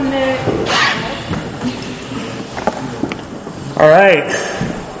All right.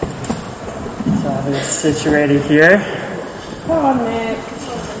 So I have it situated here. Oh, Nick.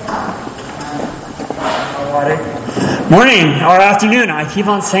 Water. Morning or afternoon. I keep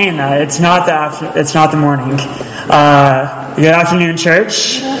on saying that. It's not the morning. Good afternoon,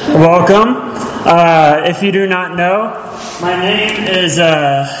 church. Welcome. If you do not know, my name is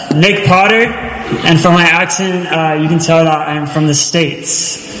Nick Potter, and from my accent, you can tell that I'm from the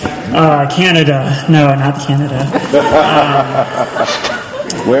States. Canada. No, not Canada.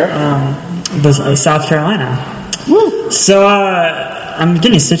 Where? South Carolina. Woo. So, I'm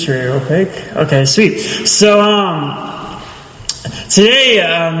getting situated real quick. Okay, sweet. So, today,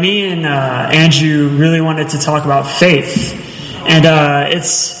 me and Andrew really wanted to talk about faith. And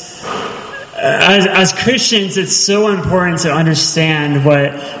it's as Christians, it's so important to understand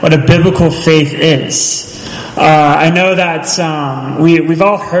what a biblical faith is. I know that we've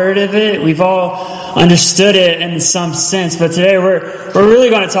all heard of it, we've all understood it in some sense, but today we're really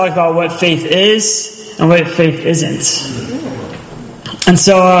going to talk about what faith is and what faith isn't. And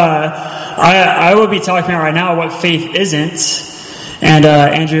so I will be talking about right now what faith isn't, and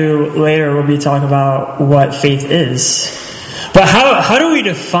Andrew later will be talking about what faith is. But how do we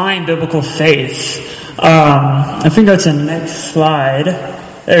define biblical faith? If we go to the next slide.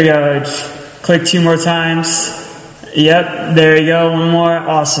 There you go. Click 2 more times. Yep, there you go. 1 more.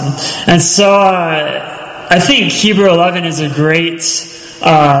 Awesome. And so I think Hebrews 11 is a great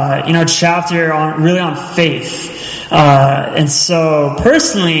chapter on faith. And so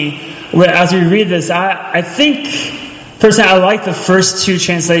personally, as we read this, I think personally I like the first 2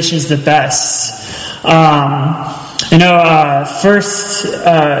 translations the best. The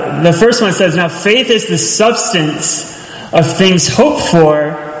first one says, "Now faith is the substance of things hoped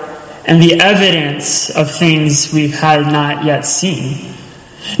for and the evidence of things we have not yet seen."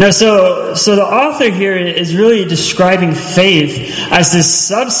 Now, so the author here is really describing faith as the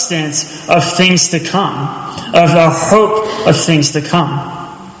substance of things to come, of the hope of things to come.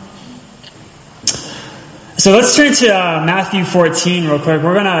 So let's turn to Matthew 14 real quick.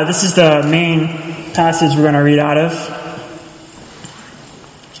 This is the main passage we're going to read out of.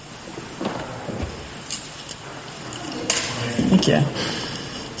 Okay.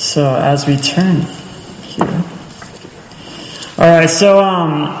 So as we turn here. Alright, so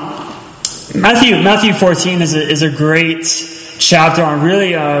Matthew 14 is a great chapter on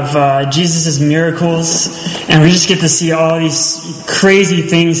really of Jesus' miracles, and we just get to see all these crazy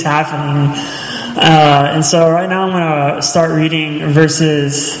things happening. And so right now I'm going to start reading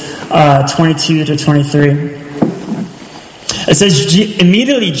verses 22 to 23. It says,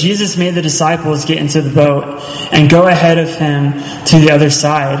 "Immediately Jesus made the disciples get into the boat and go ahead of him to the other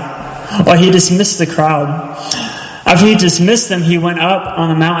side, while he dismissed the crowd. After he dismissed them, he went up on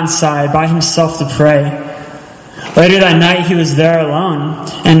the mountainside by himself to pray. Later that night he was there alone,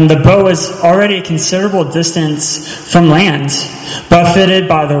 and the boat was already a considerable distance from land, buffeted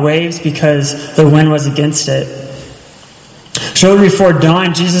by the waves because the wind was against it. Shortly before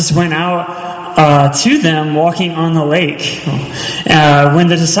dawn, Jesus went out to them walking on the lake. When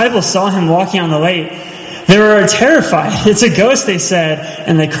the disciples saw him walking on the lake, they were terrified. 'It's a ghost,' they said,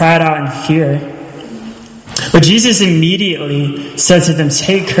 and they cried out in fear. But Jesus immediately said to them,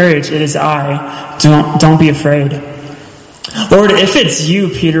 'Take courage, it is I. Don't be afraid.' 'Lord, if it's you,'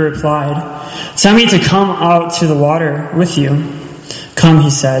 Peter replied, 'tell me to come out to the water with you.' 'Come,' he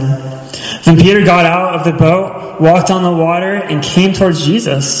said. Then Peter got out of the boat, walked on the water, and came towards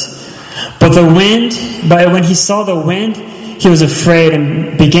Jesus. But when he saw the wind, he was afraid,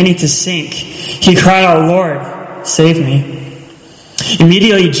 and beginning to sink, he cried out, 'Lord, save me.'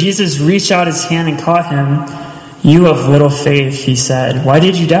 Immediately Jesus reached out his hand and caught him. 'You of little faith,' he said, 'why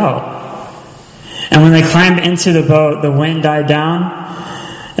did you doubt?' And when they climbed into the boat, the wind died down,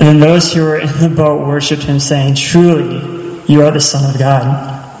 and then those who were in the boat worshipped him, saying, 'Truly, you are the Son of God.'"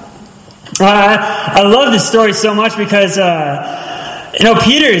 I love this story so much because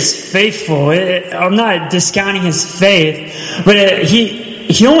Peter is faithful. I'm not discounting his faith, but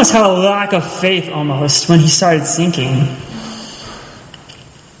he almost had a lack of faith almost when he started sinking.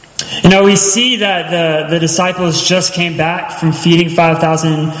 We see that the disciples just came back from feeding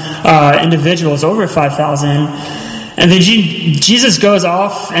 5,000 individuals, over 5,000. And then Jesus goes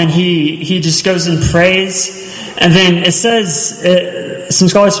off and he just goes and prays. And then it says, some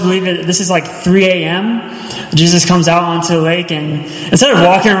scholars believe this is like 3 a.m. Jesus comes out onto the lake, and instead of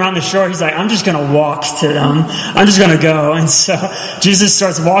walking around the shore, he's like, "I'm just going to walk to them. I'm just going to go." And so Jesus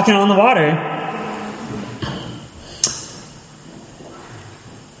starts walking on the water.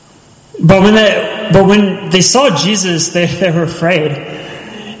 But when they saw Jesus, they were afraid.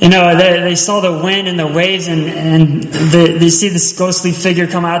 They saw the wind and the waves, and they see this ghostly figure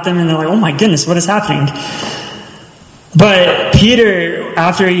come at them, and they're like, oh my goodness, what is happening? But Peter,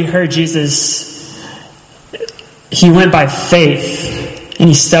 after he heard Jesus, he went by faith, and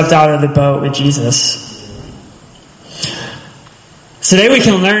he stepped out of the boat with Jesus. Today we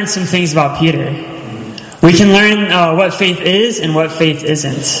can learn some things about Peter. We can learn what faith is and what faith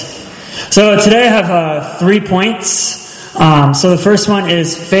isn't. So today I have 3 points. So the first one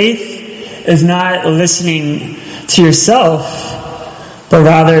is faith is not listening to yourself, but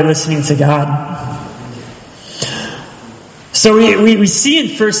rather listening to God. So we see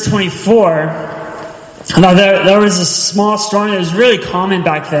in verse 24, there was a small storm that was really common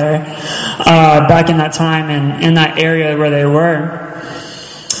back there, back in that time and in that area where they were.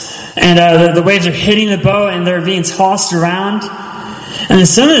 And the waves are hitting the boat and they're being tossed around. And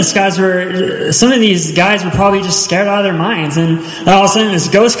some of these guys were probably just scared out of their minds. And all of a sudden this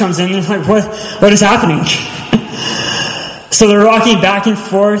ghost comes in and they're like, what is happening? So they're rocking back and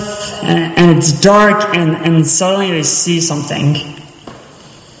forth and it's dark and suddenly they see something.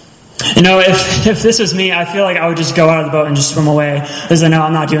 If this was me, I feel like I would just go out of the boat and just swim away. Because I know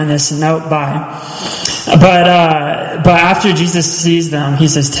I'm not doing this. No, bye. But after Jesus sees them, he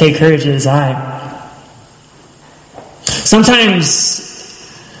says, take courage, it is I.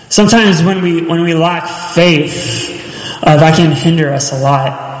 Sometimes when we lack faith, that can hinder us a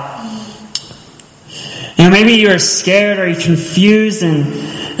lot. Maybe you're scared or you're confused, and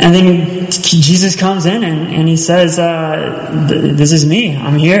then Jesus comes in and he says, "This is me.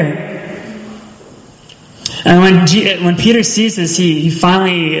 I'm here." And when Peter sees this, he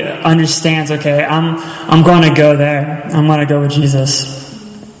finally understands. Okay, I'm going to go there. I'm going to go with Jesus.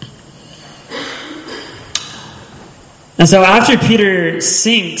 And so after Peter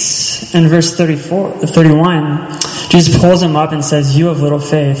sinks in verse 31, Jesus pulls him up and says, "You have little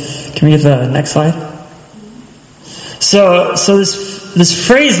faith." Can we get the next slide? So this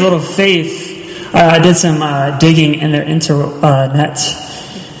phrase, little faith, I did some digging in their internet.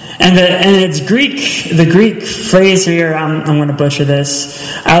 And it's Greek. The Greek phrase here, I'm going to butcher this,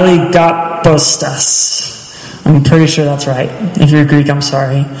 aligapostas. I'm pretty sure that's right. If you're Greek, I'm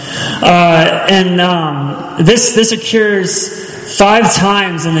sorry. This occurs 5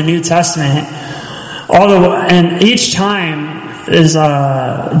 times in the New Testament. And each time is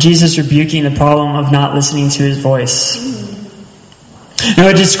Jesus rebuking the problem of not listening to his voice. Now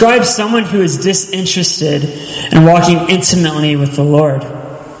it describes someone who is disinterested in walking intimately with the Lord.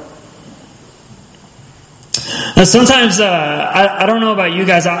 Now sometimes, I don't know about you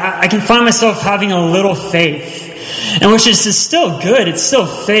guys, I can find myself having a little faith. And which is still good, it's still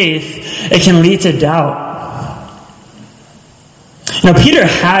faith. It can lead to doubt. Peter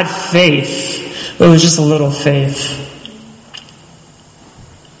had faith, but it was just a little faith.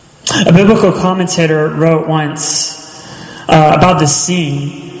 A biblical commentator wrote once about this scene.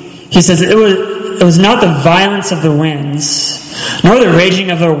 He says, it was not the violence of the winds, nor the raging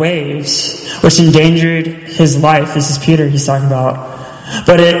of the waves, which endangered his life. This is Peter he's talking about.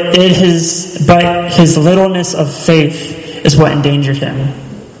 But his littleness of faith is what endangered him.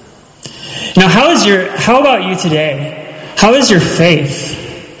 Now, how about you today? How is your faith?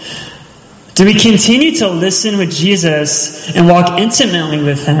 Do we continue to listen with Jesus and walk intimately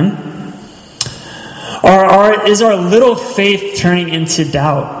with him? Or is our little faith turning into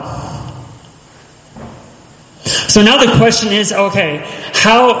doubt? So now the question is, okay,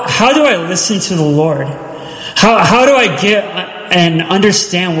 how do I listen to the Lord? How do I get and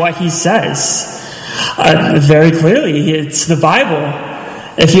understand what he says? Very clearly, it's the Bible.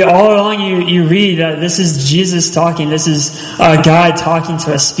 If you all along you read, this is Jesus talking. This is God talking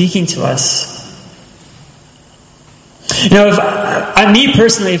to us, speaking to us. Me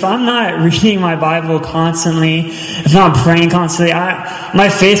personally, if I'm not reading my Bible constantly, if I'm not praying constantly, my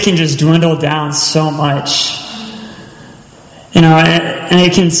faith can just dwindle down so much. And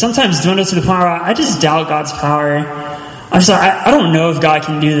it can sometimes dwindle to the point where I just doubt God's power. I don't know if God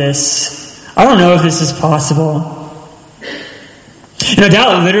can do this. I don't know if this is possible.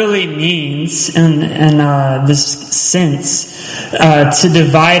 Doubt literally means, in this sense, to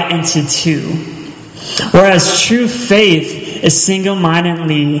divide into two. Whereas true faith is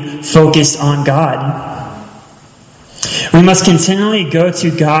single-mindedly focused on God. We must continually go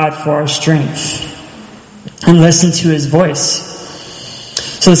to God for our strength and listen to his voice.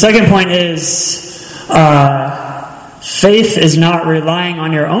 So the second point is, faith is not relying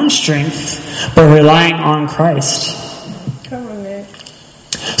on your own strength, but relying on Christ. Come on, man.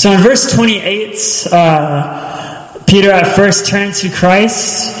 So in verse 28, Peter at first turned to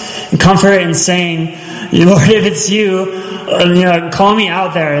Christ, comfort in saying, Lord, if it's you, call me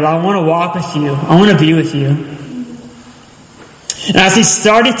out there. I want to walk with you. I want to be with you. And as he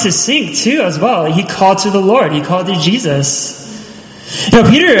started to sink too as well, he called to the Lord. He called to Jesus.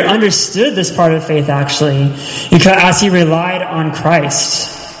 Peter understood this part of faith actually, because as he relied on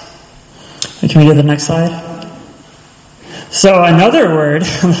Christ. Can we get the next slide? So another word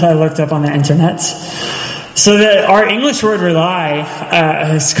that I looked up on the internet. So that our English word rely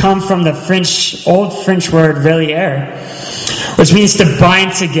has come from the old French word relier, which means to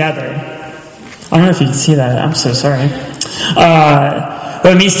bind together. I don't know if you can see that. I'm so sorry.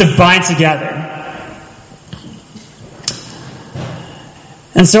 But it means to bind together.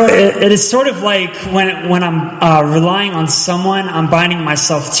 And so it is sort of like when I'm relying on someone, I'm binding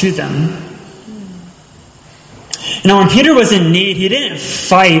myself to them. When Peter was in need, he didn't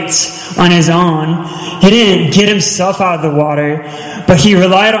fight on his own. He didn't get himself out of the water, but he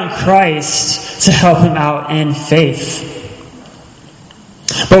relied on Christ to help him out in faith.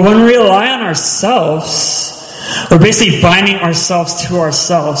 But when we rely on ourselves, we're basically binding ourselves to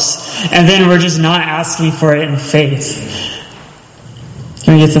ourselves, and then we're just not asking for it in faith.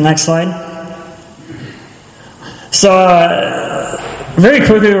 Can we get to the next slide? So, very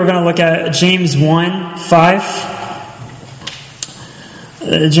quickly, we're going to look at James 1:5.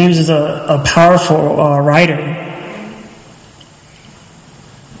 James is a powerful writer.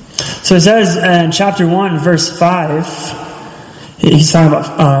 So it says in chapter 1, verse 5, he's talking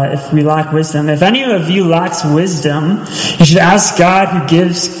about if we lack wisdom. If any of you lacks wisdom, you should ask God, who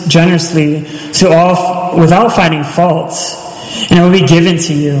gives generously to all without finding fault, and it will be given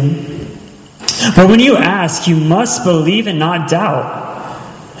to you. But when you ask, you must believe and not doubt.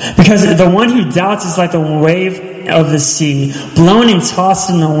 Because the one who doubts is like the wave of the sea, blown and tossed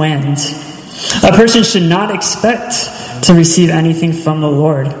in the wind. A person should not expect to receive anything from the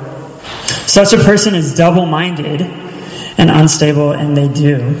Lord. Such a person is double-minded and unstable in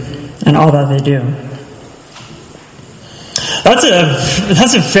all that they do.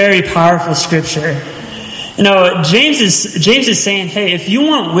 That's a very powerful scripture. James is saying, hey, if you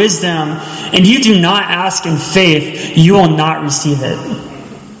want wisdom and you do not ask in faith, you will not receive it.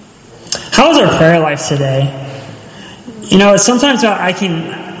 How is our prayer life today? Sometimes I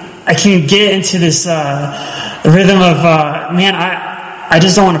can get into this rhythm of, I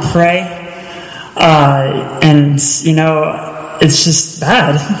just don't want to pray. It's just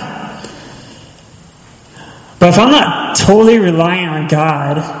bad. But if I'm not totally relying on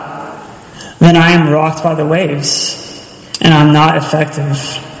God, then I am rocked by the waves, and I'm not effective.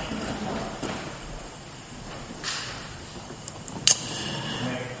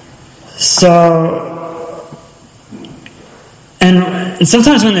 So, and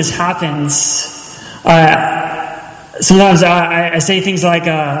sometimes when this happens, sometimes I say things like,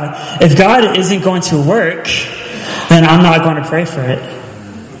 if God isn't going to work, then I'm not going to pray for it.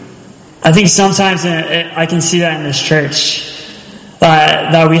 I think sometimes I can see that in this church.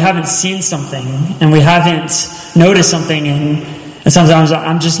 That we haven't seen something, and we haven't noticed something, and sometimes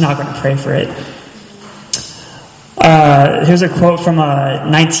I'm just not going to pray for it. Here's a quote from a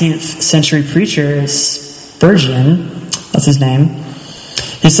 19th century preacher, Spurgeon, that's his name.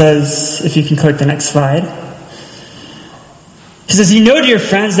 He says, if you can click the next slide. He says, dear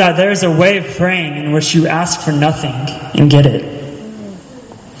friends, that there is a way of praying in which you ask for nothing and get it.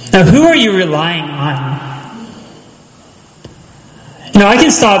 Now, who are you relying on? I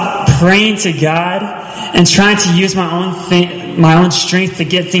can stop praying to God and trying to use my own strength to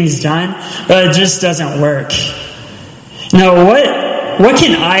get things done, but it just doesn't work. What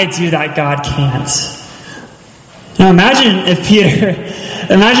can I do that God can't? Imagine if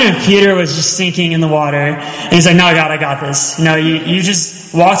Peter was just sinking in the water, and he's like, "No, God, I got this. You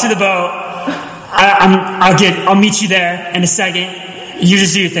just walk to the boat. I'll meet you there in a second. You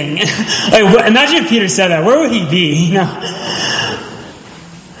just do your thing." Imagine if Peter said that. Where would he be?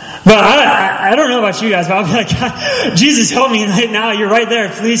 But I don't know about you guys, but I'll be like, God, Jesus, help me right now. You're right there.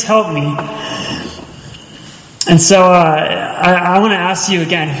 Please help me. And so I want to ask you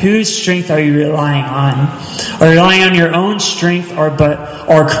again, whose strength are you relying on? Are you relying on your own strength or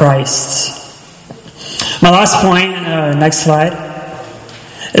Christ's? My last point, next slide,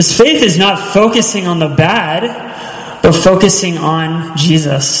 is faith is not focusing on the bad, but focusing on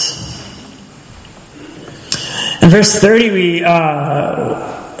Jesus. In verse 30, we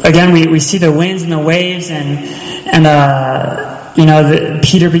see the winds and the waves, and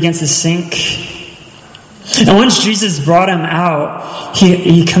Peter begins to sink. And once Jesus brought him out,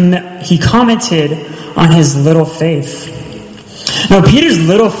 he commented on his little faith. Now, Peter's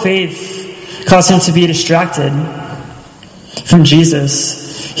little faith caused him to be distracted from Jesus.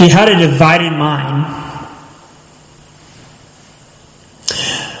 He had a divided mind.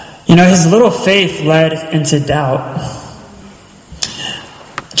 His little faith led into doubt.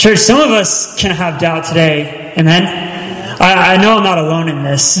 Church, some of us can have doubt today. Amen? I know I'm not alone in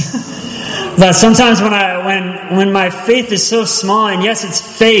this. But sometimes when my faith is so small, and yes, it's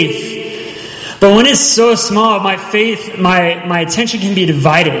faith, but when it's so small, my faith, my attention can be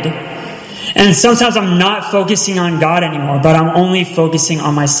divided. And sometimes I'm not focusing on God anymore, but I'm only focusing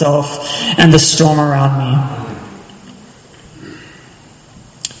on myself and the storm around me.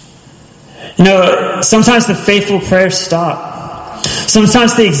 Sometimes the faithful prayers stop.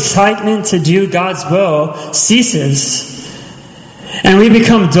 Sometimes the excitement to do God's will ceases. And we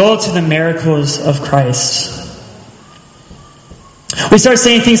become dull to the miracles of Christ. We start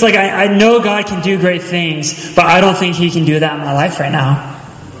saying things like, I know God can do great things, but I don't think He can do that in my life right now.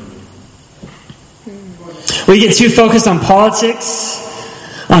 We get too focused on politics,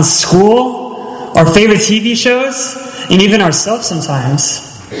 on school, our favorite TV shows, and even ourselves sometimes.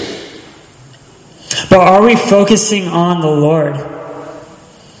 But are we focusing on the Lord?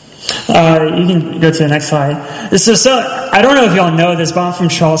 You can go to the next slide. So I don't know if y'all know this, but I'm from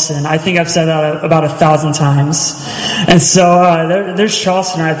Charleston. I think I've said that about 1,000 times. And so there's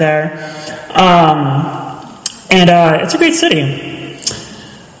Charleston right there. And it's a great city.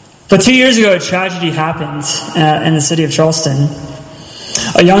 But 2 years ago, a tragedy happened in the city of Charleston.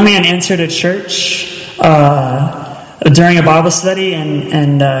 A young man entered a church during a Bible study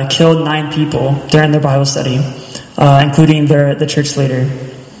and killed 9 people during their Bible study, including the church leader.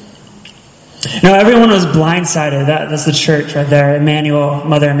 Now, everyone was blindsided. That's the church right there,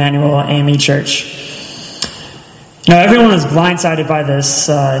 Mother Emmanuel AME Church. Everyone was blindsided by this.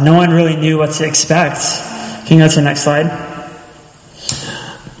 No one really knew what to expect. Can you go to the next slide?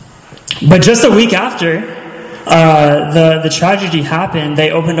 But just a week after the tragedy happened,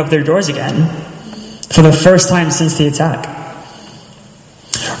 they opened up their doors again for the first time since the attack.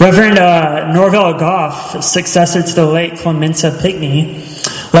 Reverend Norvell Goff, successor to the late Clementa Pinckney,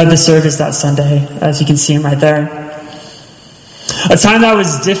 led the service that Sunday, as you can see him right there. A time that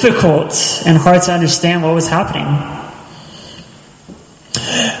was difficult and hard to understand what was happening.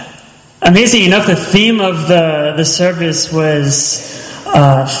 Amazing enough, the theme of the service was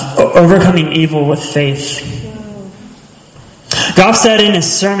overcoming evil with faith. Goff said in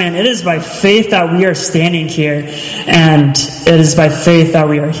his sermon, "It is by faith that we are standing here, and it is by faith that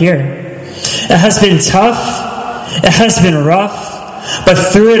we are here. It has been tough, it has been rough, but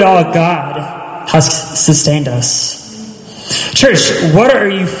through it all, God has sustained us." Church, what are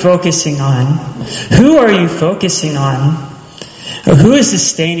you focusing on? Who are you focusing on? Who is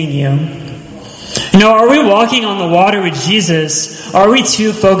sustaining you? Are we walking on the water with Jesus? Or are we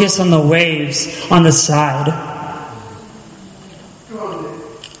too focused on the waves on the side?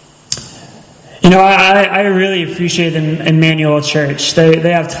 I really appreciate the Emmanuel Church.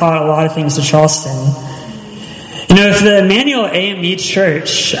 They have taught a lot of things to Charleston. If the Emmanuel AME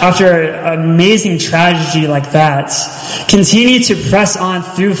Church, after an amazing tragedy like that, continue to press on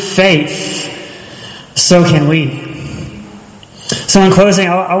through faith, so can we. So in closing,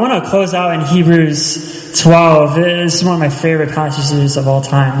 I want to close out in Hebrews 12. This is one of my favorite passages of all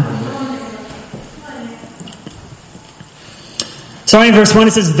time. Starting in verse 1,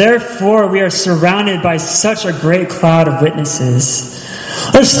 it says, "Therefore we are surrounded by such a great cloud of witnesses.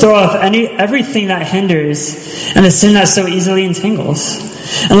 Let's throw off everything that hinders and the sin that so easily entangles.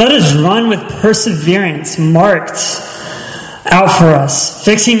 And let us run with perseverance marked out for us,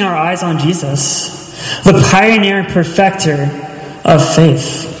 fixing our eyes on Jesus, the pioneer and perfecter of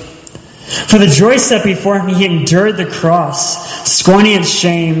faith. For the joy set before him, he endured the cross, scorning its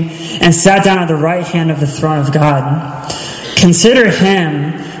shame, and sat down at the right hand of the throne of God. Consider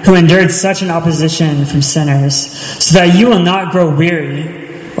him who endured such an opposition from sinners, so that you will not grow weary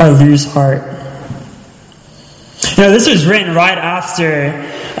or lose heart." This was written right after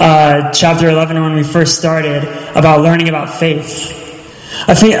chapter 11 when we first started about learning about faith.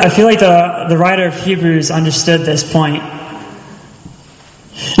 I feel like the writer of Hebrews understood this point.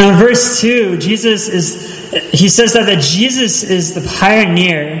 Now in verse 2, he says that Jesus is the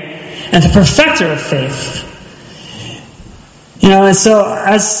pioneer and the perfecter of faith. And so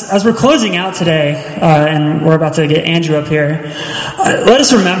as we're closing out today, and we're about to get Andrew up here, let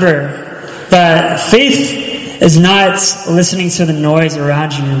us remember that faith is not listening to the noise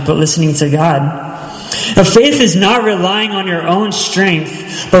around you, but listening to God. Now, faith is not relying on your own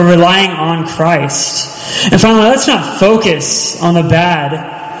strength, but relying on Christ. And finally, let's not focus on the bad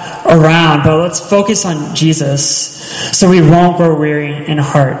around, but let's focus on Jesus so we won't grow weary in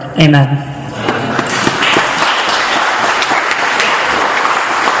heart. Amen.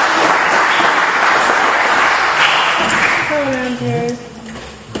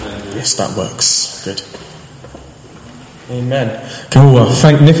 Yes, that works. Good. Amen. Can we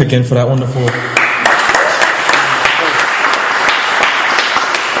thank Nick again for that wonderful...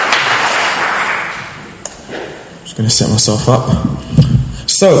 Just going to set myself up.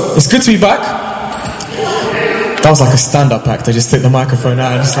 So, it's good to be back. That was like a stand-up act. I just took the microphone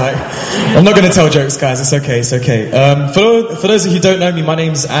out and just like... I'm not going to tell jokes, guys. It's okay. For those of you who don't know me, my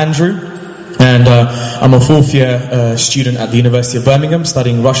name's Andrew. And I'm a fourth year student at the University of Birmingham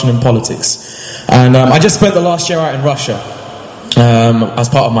studying Russian and politics. And I just spent the last year out in Russia as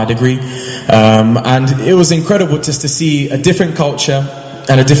part of my degree. And it was incredible just to see a different culture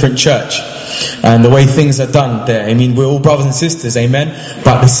and a different church. And the way things are done there. I mean, we're all brothers and sisters, amen?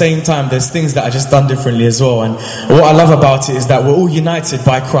 But at the same time, there's things that are just done differently as well. And what I love about it is that we're all united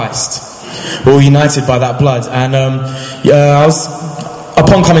by Christ. We're all united by that blood. And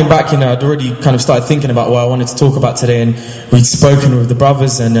upon coming back, I'd already kind of started thinking about what I wanted to talk about today, and we'd spoken with the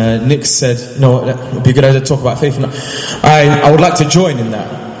brothers, and Nick said, it would be a good idea to talk about faith. And I would like to join in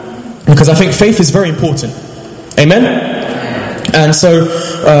that, because I think faith is very important. Amen? And so,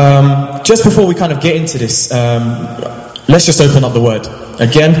 just before we kind of get into this, let's just open up the Word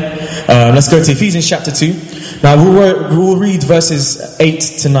again. Let's go to Ephesians chapter 2. Now, we'll read verses 8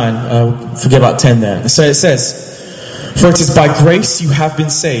 to 9. Forget about 10 there. So it says, "For it is by grace you have been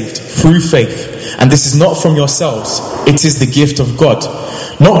saved, through faith. And this is not from yourselves, it is the gift of God.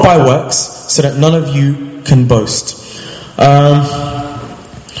 Not by works, so that none of you can boast."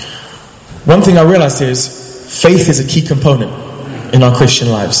 One thing I realized here is, faith is a key component in our Christian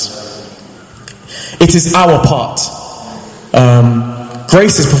lives. It is our part.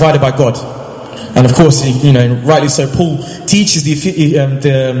 Grace is provided by God. And of course, rightly so, Paul teaches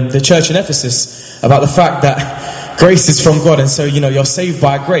the church in Ephesus about the fact that grace is from God, and so you're saved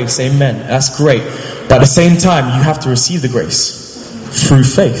by grace. Amen. That's great. But at the same time, you have to receive the grace through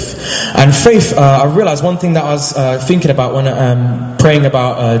faith. And faith, I realized one thing that I was thinking about when praying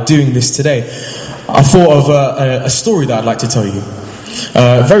about doing this today. I thought of a story that I'd like to tell you.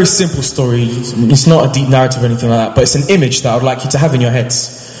 A very simple story. It's not a deep narrative or anything like that, but it's an image that I'd like you to have in your heads.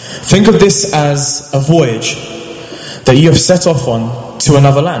 Think of this as a voyage that you have set off on to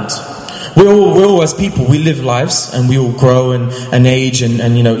another land. We're all as people, we live lives, and we all grow and age, and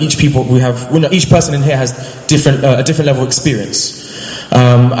each person in here has a different level of experience.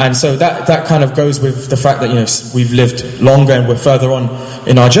 And so that kind of goes with the fact that we've lived longer and we're further on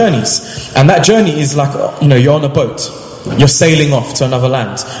in our journeys. And that journey is like you're on a boat. You're sailing off to another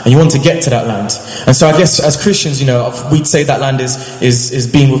land, and you want to get to that land. And so I guess as Christians, we'd say that land is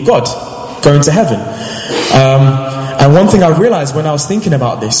being with God, going to heaven. And one thing I realized when I was thinking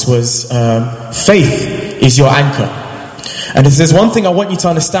about this was faith is your anchor. And if there's one thing I want you to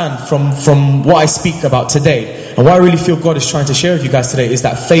understand from what I speak about today, and what I really feel God is trying to share with you guys today, is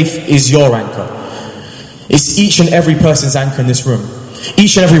that faith is your anchor. It's each and every person's anchor in this room.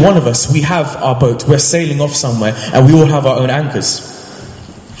 Each and every one of us, we have our boat. We're sailing off somewhere, and we all have our own anchors.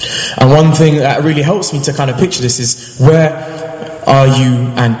 And one thing that really helps me to kind of picture this is, where are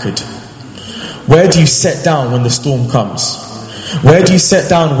you anchored? Where do you set down when the storm comes? Where do you set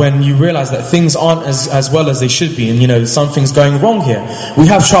down when you realize that things aren't as well as they should be, and something's going wrong here? We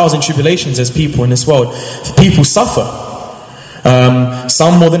have trials and tribulations as people in this world. People suffer.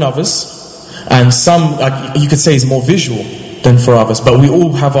 Some more than others, and some, you could say, is more visual than for others, but we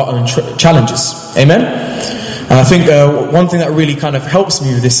all have our own challenges. Amen? And I think one thing that really kind of helps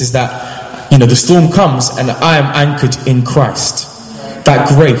me with this is that the storm comes and I am anchored in Christ. That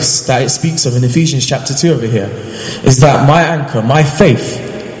grace that it speaks of in Ephesians chapter 2 over here is that my anchor, my faith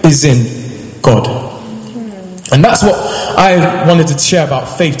is in God. And that's what I wanted to share about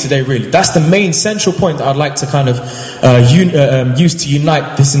faith today, really. That's the main central point that I'd like to kind of use to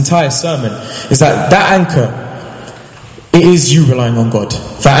unite this entire sermon, is that anchor, it is you relying on God.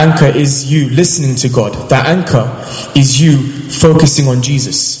 That anchor is you listening to God. That anchor is you focusing on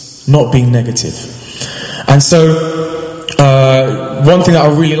Jesus, not being negative. And so, one thing that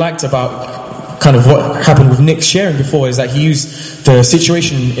I really liked about kind of what happened with Nick sharing before is that he used the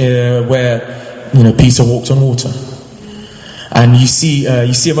situation where Peter walked on water, and you see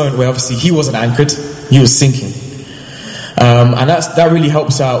a moment where obviously he wasn't anchored, he was sinking, and that really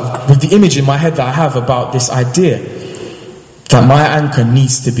helps out with the image in my head that I have about this idea that my anchor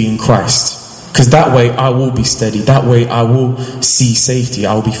needs to be in Christ, because that way I will be steady, that way I will see safety,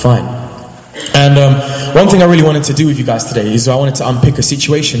 I will be fine. And one thing I really wanted to do with you guys today is I wanted to unpick a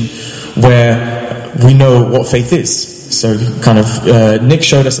situation where we know what faith is. So kind of Nick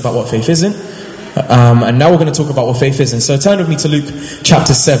showed us about what faith isn't, and now we're going to talk about what faith is. And so turn with me to Luke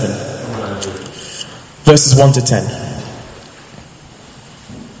chapter 7, verses 1 to 10.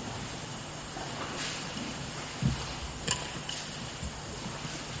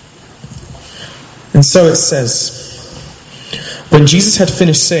 And so it says, when Jesus had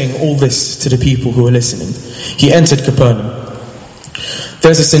finished saying all this to the people who were listening, he entered Capernaum.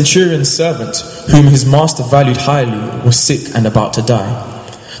 There's a centurion's servant whom his master valued highly was sick and about to die.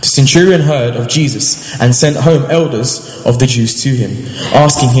 The centurion heard of Jesus and sent home elders of the Jews to him,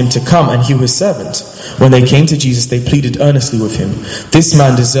 asking him to come and heal his servant. When they came to Jesus, they pleaded earnestly with him, "This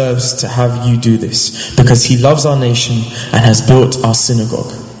man deserves to have you do this, because he loves our nation and has built our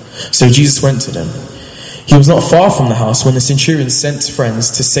synagogue." So Jesus went to them. He was not far from the house when the centurion sent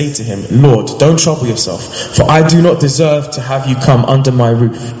friends to say to him, "Lord, don't trouble yourself, for I do not deserve to have you come under my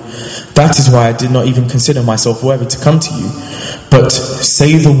roof. That is why I did not even consider myself worthy to come to you. But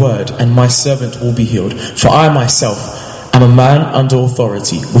say the word, and my servant will be healed. For I myself am a man under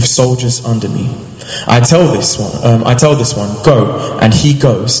authority, with soldiers under me. I tell this one, go, and he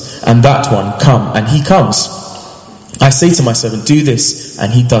goes, and that one, come, and he comes. I say to my servant, do this,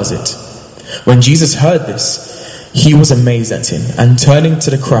 and he does it." When Jesus heard this, he was amazed at him, and turning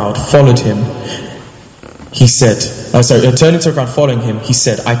to the crowd following him, he said, "I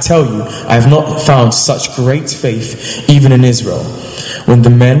tell you, I have not found such great faith even in Israel." When the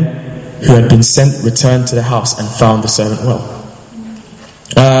men who had been sent returned to the house and found the servant well.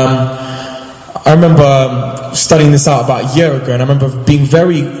 I remember studying this out about a year ago, and I remember being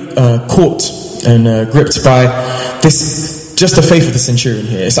very caught and gripped by this. Just the faith of the centurion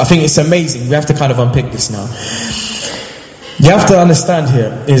here. I think it's amazing. We have to kind of unpick this now. You have to understand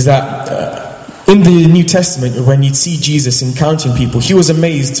here is that in the New Testament, when you see Jesus encountering people, he was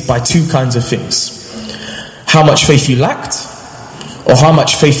amazed by two kinds of things. How much faith you lacked, or how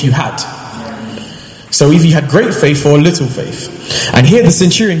much faith you had. So either you had great faith or little faith. And here the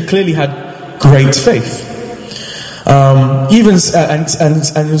centurion clearly had great faith. And it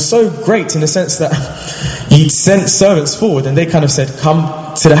was so great in the sense that he sent servants forward and they kind of said, "Come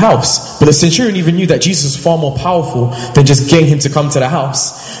to the house." But the centurion even knew that Jesus was far more powerful than just getting him to come to the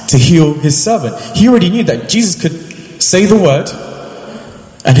house to heal his servant. He already knew that Jesus could say the word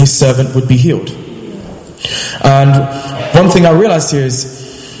and his servant would be healed. And one thing I realized here is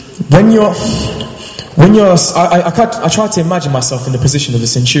I tried to imagine myself in the position of the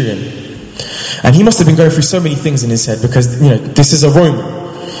centurion. And he must have been going through so many things in his head, because this is a Roman.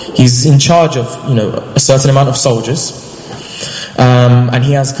 He's in charge of a certain amount of soldiers, and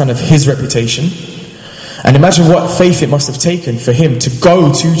he has kind of his reputation. And imagine what faith it must have taken for him to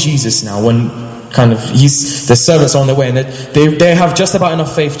go to Jesus now, when kind of the servants are on their way, and they have just about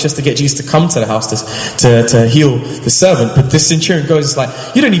enough faith just to get Jesus to come to the house to heal the servant. But this centurion goes like,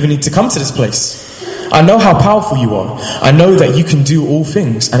 "You don't even need to come to this place. I know how powerful you are. I know that you can do all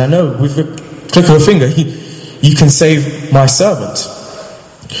things. And I know with the click of a finger, you can save my servant."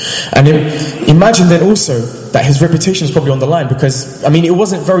 And imagine then also that his reputation is probably on the line, because, it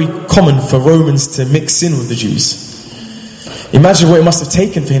wasn't very common for Romans to mix in with the Jews. Imagine what it must have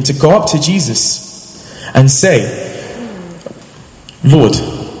taken for him to go up to Jesus and say, "Lord,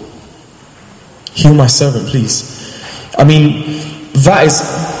 heal my servant, please." That is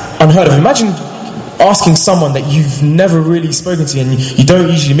unheard of. Imagine asking someone that you've never really spoken to and you don't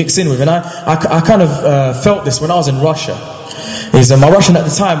usually mix in with. And I kind of felt this when I was in Russia. My Russian at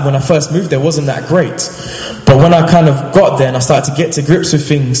the time, when I first moved there, wasn't that great. But when I kind of got there and I started to get to grips with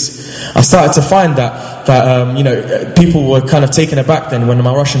things, I started to find that people were kind of taken aback then when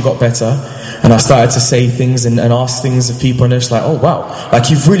my Russian got better. And I started to say things and ask things of people, and they're just like, "Oh wow,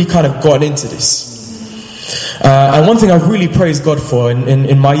 like you've really kind of gotten into this." And one thing I really praised God for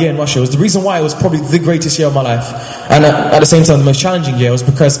in my year in Russia was the reason why it was probably the greatest year of my life, and at the same time the most challenging year, was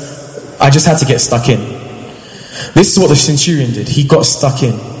because I just had to get stuck in. This is what the centurion did. He got stuck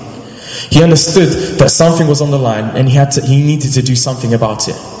in. He understood that something was on the line, and he needed to do something about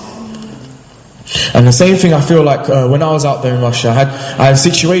it. And the same thing I feel like when I was out there in Russia, I had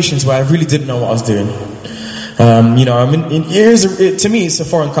situations where I really didn't know what I was doing. To me it's a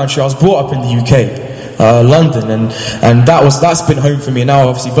foreign country. I was brought up in the UK. London, and that's been home for me. And now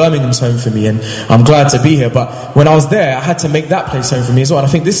obviously Birmingham's home for me, and I'm glad to be here. But when I was there, I had to make that place home for me as well. And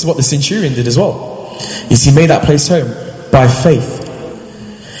I think this is what the centurion did as well. Is he made that place home by faith.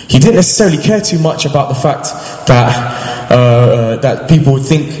 He didn't necessarily care too much about the fact that people would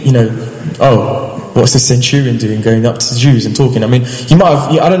think, "Oh, what's the centurion doing going up to the Jews and talking?" He might have.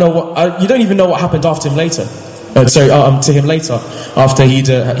 I don't know what. You don't even know what happened after him later. To him later, after he'd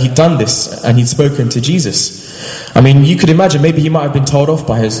done this and he'd spoken to Jesus. You could imagine maybe he might have been told off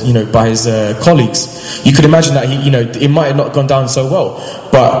by his colleagues. You could imagine that it might have not gone down so well.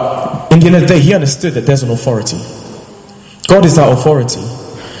 But in the end of the day, he understood that there's an authority. God is that authority.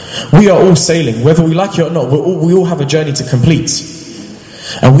 We are all sailing, whether we like it or not. We all have a journey to complete.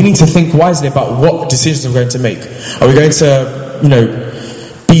 And we need to think wisely about what decisions we're going to make. Are we going to,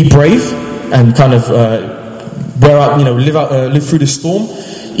 be brave and kind of live through the storm,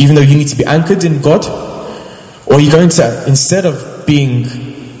 even though you need to be anchored in God? Or are you going to, instead of being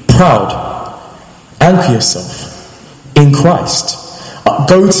proud, anchor yourself in Christ?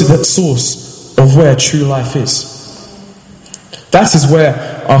 Go to the source of where true life is. That is where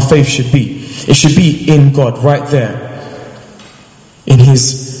our faith should be. It should be in God, right there. In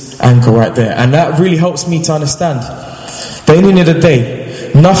His anchor right there. And that really helps me to understand that at the end of the day,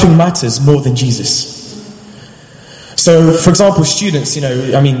 nothing matters more than Jesus. So, for example, students,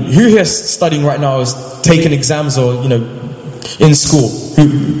 who here studying right now is taking exams or, in school?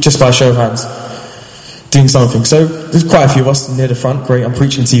 Who, just by a show of hands, doing something. So, there's quite a few of us near the front. Great, I'm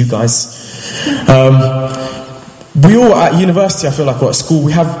preaching to you guys. We all at university, I feel like, or at school,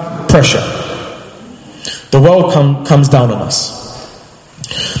 we have pressure. The world comes down on us.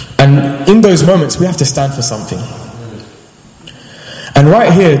 And in those moments, we have to stand for something. And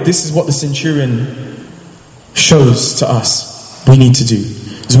right here, this is what the centurion shows to us we need to do.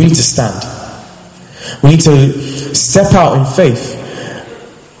 Is we need to stand. We need to step out in faith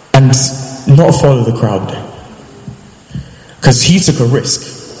and not follow the crowd. Because he took a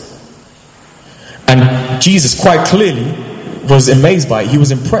risk. And Jesus quite clearly was amazed by it. He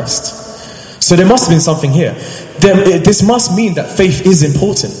was impressed. So there must have been something here. This must mean that faith is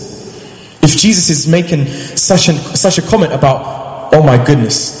important. If Jesus is making such a comment about, oh my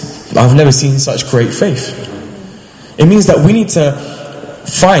goodness, I've never seen such great faith, it means that we need to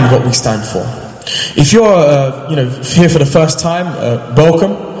find what we stand for. If you're here for the first time,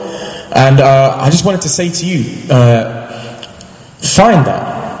 welcome. And I just wanted to say to you, find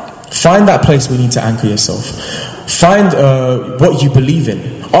that place where you need to anchor yourself. Find what you believe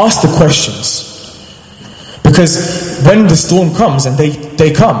in. Ask the questions. Because when the storm comes, and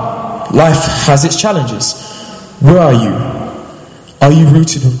they come, life has its challenges. Where are you? Are you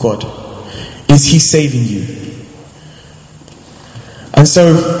rooted with God? Is He saving you? And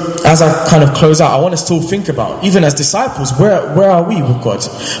so, as I kind of close out, I want us to all think about, even as disciples, where are we with God?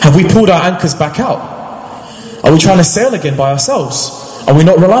 Have we pulled our anchors back out? Are we trying to sail again by ourselves? Are we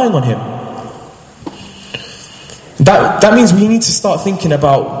not relying on Him? That means we need to start thinking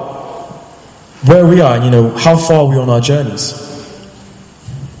about where we are, and how far are we on our journeys.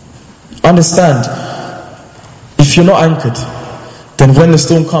 Understand, if you're not anchored, then when the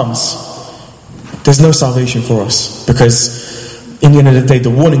storm comes, there's no salvation for us. Because in the end of the day,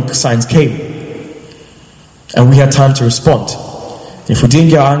 the warning signs came. And we had time to respond. If we didn't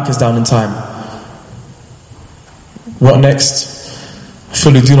get our anchors down in time, what next? I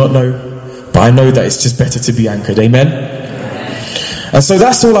fully do not know. But I know that it's just better to be anchored. Amen? And so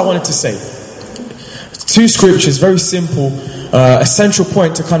that's all I wanted to say. 2 scriptures, very simple. A central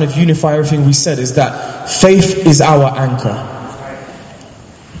point to kind of unify everything we said is that faith is our anchor.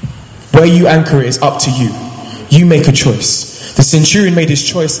 Where you anchor it is up to you. You make a choice. The centurion made his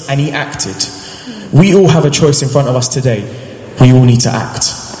choice and he acted. We all have a choice in front of us today. We all need to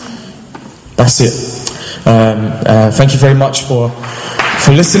act. That's it. Thank you very much for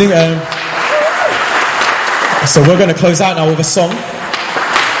listening. So we're going to close out now with a song.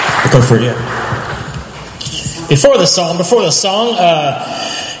 We'll go for it, yeah. Before the song,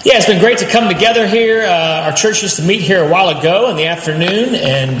 it's been great to come together here. Our church used to meet here a while ago in the afternoon,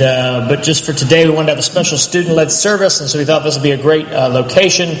 but just for today, we wanted to have a special student-led service, and so we thought this would be a great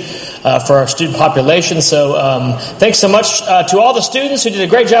location for our student population. So thanks so much to all the students who did a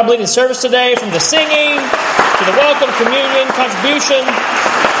great job leading service today, from the singing to the welcome, communion, contribution,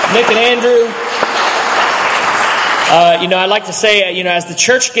 Nick and Andrew. I like to say, as the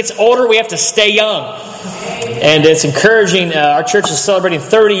church gets older, we have to stay young. And it's encouraging. Our church is celebrating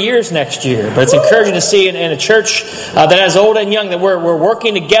 30 years next year. But it's encouraging to see in a church that has old and young, that we're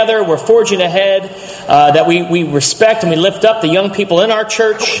working together, we're forging ahead, that we respect and we lift up the young people in our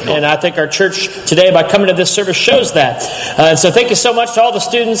church. And I think our church today, by coming to this service, shows that. And so thank you so much to all the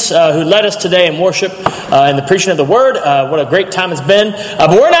students who led us today in worship and the preaching of the Word. What a great time it's been.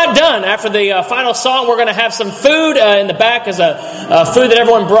 But we're not done. After the final song, we're going to have some food in the back as a food that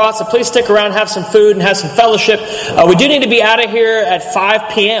everyone brought. So please stick around, have some food, and have some fellowship. We do need to be out of here at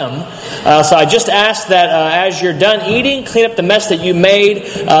 5 p.m. So I just ask that as you're done eating, clean up the mess that you made.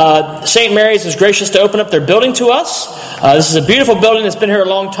 St. Mary's is gracious to open up their building to us. This is a beautiful building that's been here a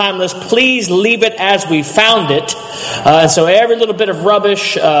long time. Let's please leave it as we found it. And so every little bit of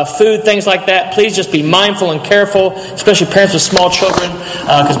rubbish, food, things like that, please just be mindful and careful, especially parents with small children,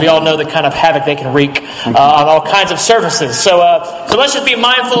 because we all know the kind of havoc they can wreak on all kinds kinds of services. So let's just be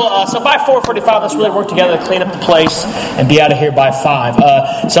mindful. So by 4:45, let's really work together to clean up the place and be out of here by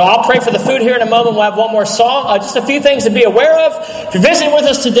 5. So I'll pray for the food here in a moment. We'll have one more song. Just a few things to be aware of. If you're visiting with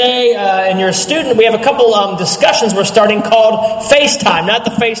us today and you're a student, we have a couple discussions we're starting called FaceTime. Not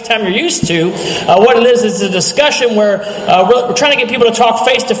the FaceTime you're used to. What it is a discussion where we're trying to get people to talk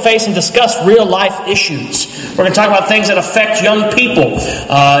face to face and discuss real life issues. We're going to talk about things that affect young people.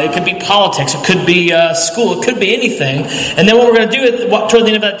 It could be politics. It could be school. It could be anything. And then what we're going to do toward the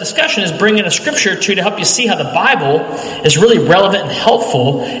end of that discussion is bring in a scripture to help you see how the Bible is really relevant and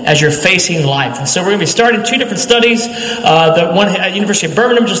helpful as you're facing life. And so we're going to be starting 2 different studies. The one at University of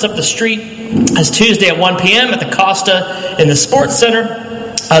Birmingham, just up the street, is Tuesday at 1 p.m. at the Costa in the Sports Center.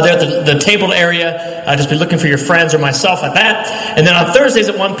 There at the tabled area. Just be looking for your friends or myself at that. And then on Thursdays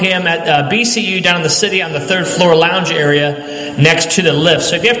at 1 p.m. at BCU down in the city on the 3rd floor lounge area next to the lift.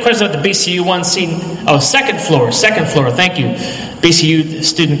 So if you have questions about the BCU one, second floor, thank you. BCU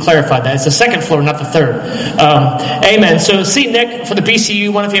student clarified that. It's the 2nd floor, not the 3rd. Amen. So see Nick for the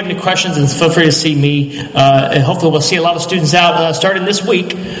BCU one if you have any questions, and feel free to see me. And hopefully we'll see a lot of students out starting this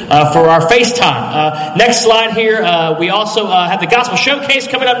week for our FaceTime. Next slide here. We also have the Gospel Showcase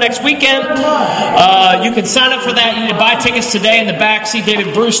coming up next weekend. You can sign up for that. You can buy tickets today in the back. See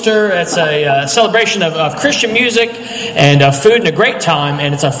David Brewster. It's a celebration of Christian music and food and a great time.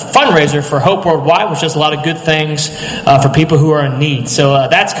 And it's a fundraiser for Hope Worldwide, which does a lot of good things for people who are in need. So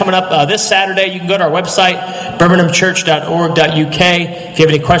that's coming up this Saturday. You can go to our website, birminghamchurch.org.uk, if you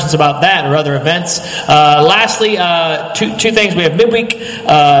have any questions about that or other events. Lastly, two things. We have midweek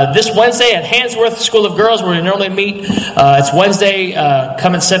this Wednesday at Handsworth School of Girls, where we normally meet. It's Wednesday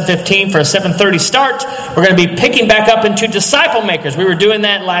coming 7:15 for a 7:30 start. We're going to be picking back up into Disciple Makers. We were doing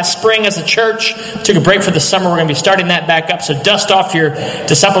that last spring as a church. Took a break for the summer. We're going to be starting that back up. So dust off your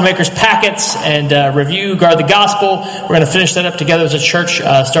Disciple Makers packets and review Guard the Gospel. We're going to finish that up together as a church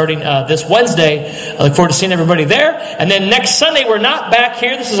starting this Wednesday. I look forward to seeing everybody there. And then next Sunday, we're not back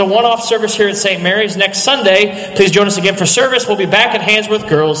here. This is a one-off service here at St. Mary's. Next Sunday, please join us again for service. We'll be back at Handsworth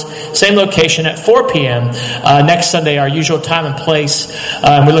Girls, same location at 4 p.m. Next Sunday, our usual time and place.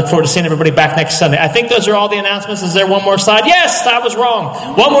 We look forward to seeing everybody back next Sunday. I think those are all the announcements. Is there one more slide? Yes, I was wrong.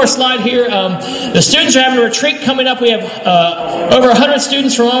 One more slide here. The students are having a retreat coming up. We have over 100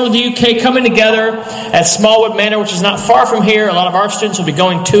 students from all over the UK coming together at Smallwood Manor, which is not far from here. A lot of our students will be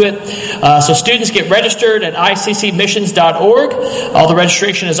going to it. So students get registered at iccmissions.org. All the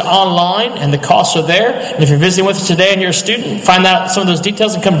registration is online and the costs are there. And if you're visiting with us today and you're a student, find out some of those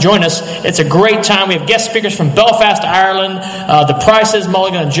details and come join us. It's a great time. We have guest speakers from Belfast, Ireland, the Prices,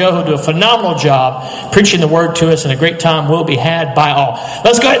 Mulligan and Joe, who do a phenomenal job preaching the word to us, and a great time will be had by all.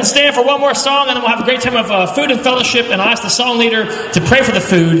 Let's go ahead and stand for one more song, and then we'll have a great time of food and fellowship, and I'll ask the song leader to pray for the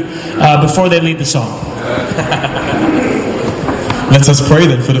food before they lead the song. Let us pray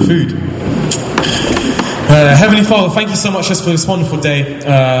then for the food. Heavenly Father, thank you so much just for this wonderful day,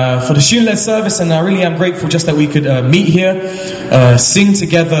 for the student-led service, and I really am grateful just that we could meet here, sing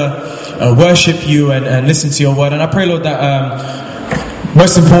together, worship you, and listen to your word. And I pray, Lord, that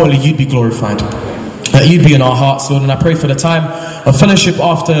most importantly, you'd be glorified, that you'd be in our hearts, Lord. And I pray for the time of fellowship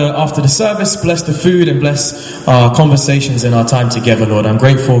after the service. Bless the food and bless our conversations and our time together, Lord. I'm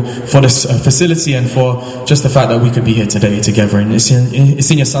grateful for this facility and for just the fact that we could be here today together. And it's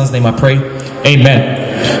in your Son's name I pray. Amen.